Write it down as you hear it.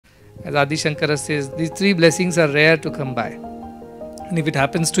As Adi Shankara says, these three blessings are rare to come by. And if it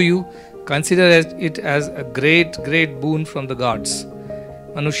happens to you, consider it as a great, great boon from the gods.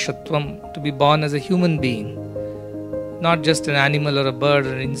 Manushyatvam, to be born as a human being, not just an animal or a bird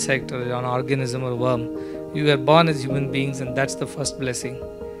or an insect or an organism or a worm. You were born as human beings, and that's the first blessing.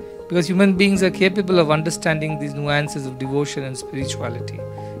 Because human beings are capable of understanding these nuances of devotion and spirituality.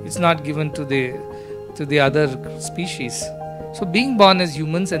 It's not given to the other species. So being born as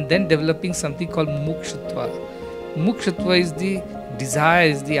humans and then developing something called mukshatva. Mukshatva is the desire,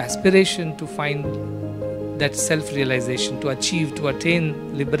 is the aspiration to find that self-realization, to achieve, to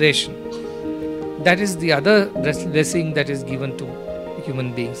attain liberation. That is the other blessing that is given to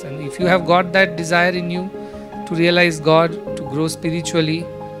human beings. And if you have got that desire in you to realize God, to grow spiritually,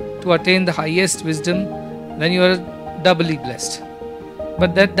 to attain the highest wisdom, then you are doubly blessed.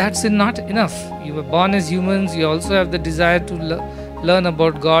 But that's not enough. You were born as humans, you also have the desire to learn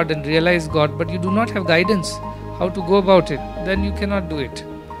about God and realize God, but you do not have guidance how to go about it. Then you cannot do it.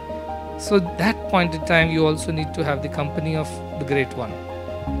 So that point in time, you also need to have the company of the Great One.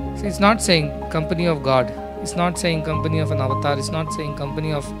 So it's not saying company of God, it's not saying company of an avatar, it's not saying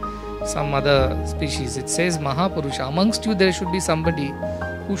company of some other species. It says Mahapurusha. Amongst you there should be somebody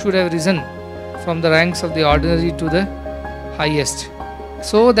who should have risen from the ranks of the ordinary to the highest,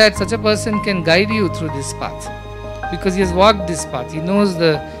 so that such a person can guide you through this path, because he has walked this path. He knows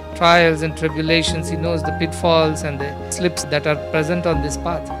the trials and tribulations, he knows the pitfalls and the slips that are present on this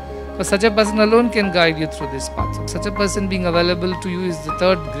path. Because such a person alone can guide you through this path. So such a person being available to you is the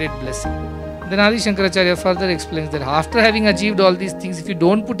third great blessing. Then Adi Shankaracharya further explains that after having achieved all these things, if you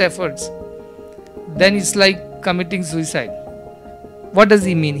don't put efforts, then it's like committing suicide. What does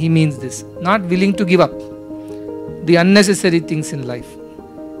he mean? He means this: not willing to give up the unnecessary things in life,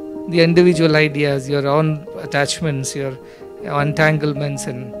 the individual ideas, your own attachments, your entanglements,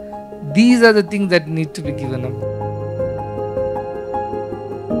 and these are the things that need to be given up.